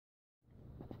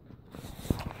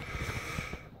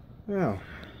Well,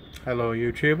 hello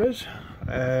YouTubers.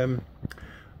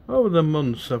 Over the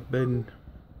months I've been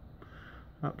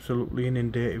absolutely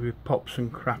inundated with pops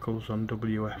and crackles on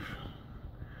WF.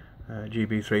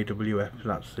 GB3WF,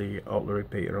 that's the auto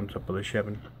repeater on top of the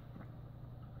Chevron.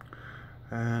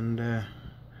 And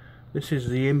this is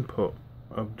the input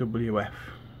of WF,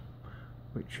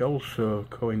 which also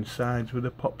coincides with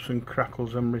the pops and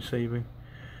crackles I'm receiving.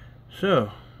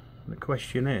 So the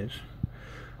question is,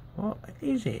 what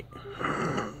is it?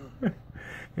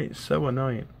 It's so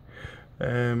annoying.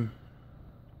 I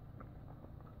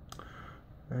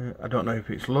don't know if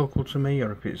it's local to me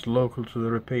or if it's local to the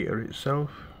repeater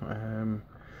itself,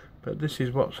 but this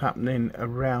is what's happening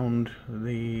around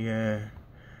the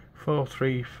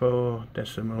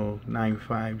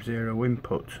 434.950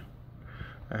 input,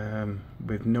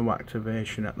 with no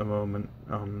activation at the moment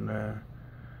on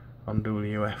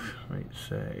WF.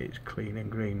 It's clean and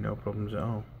green, no problems at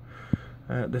all.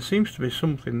 There seems to be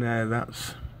something there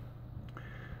that's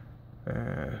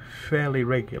fairly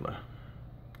regular,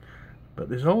 but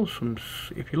there's also,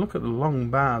 if you look at the long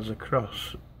bars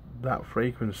across that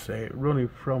frequency, running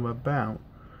from about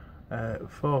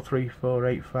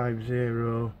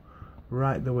 434.850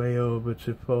 right the way over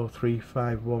to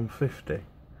 435.150.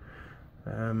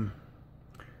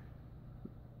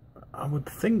 I would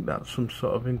think that's some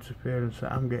sort of interference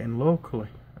that I'm getting locally,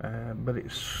 but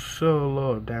it's so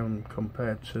low down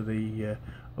compared to the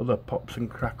other pops and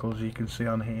crackles you can see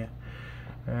on here.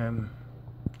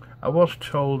 I was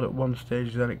told at one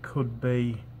stage that it could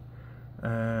be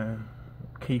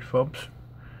key fobs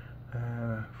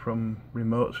from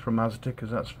remotes from YAESU,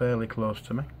 because that's fairly close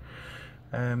to me.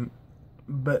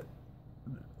 But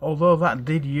although that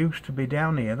did used to be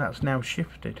down here, that's now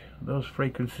shifted. Those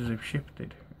frequencies have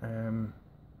shifted. And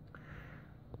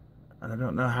I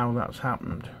don't know how that's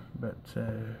happened, but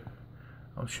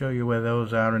I'll show you where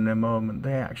those are in a moment.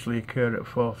 They actually occur at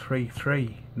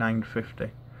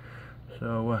 433.950,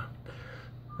 so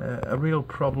a real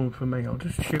problem for me. I'll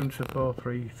just tune to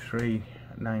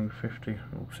 433.950.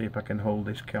 We'll see if I can hold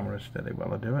this camera steady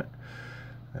while I do it.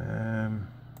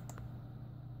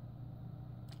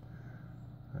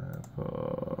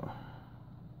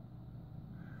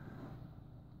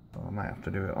 I might have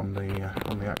to do it on the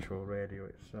actual radio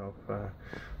itself.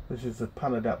 This is the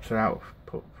PANADAPTER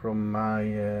output from my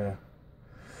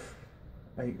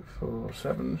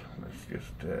 847. Let's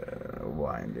just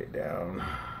wind it down,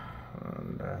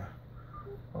 and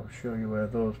I'll show you where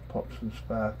those pops and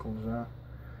sparkles are.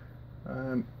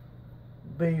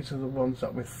 These are the ones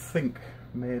that we think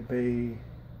may be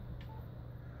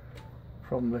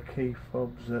from the key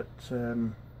fobs at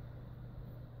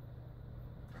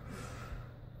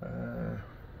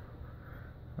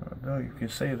I don't know if you can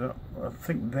see that. I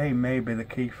think they may be the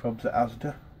key fobs at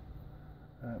YAESU,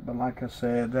 but like I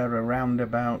say, they're around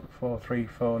about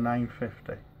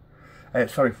 434.950.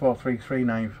 Sorry,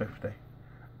 433.950,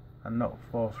 and not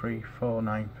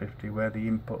 434.950 where the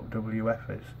input of WF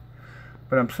is.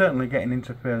 But I'm certainly getting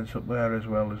interference up there as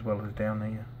well as down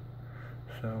here.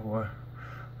 So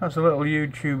that's a little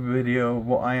YouTube video of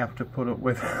what I have to put up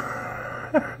with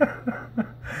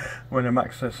when I'm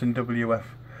accessing WF.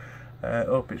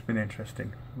 Hope it's been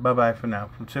interesting. Bye bye for now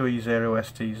from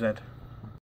 2E0STZ.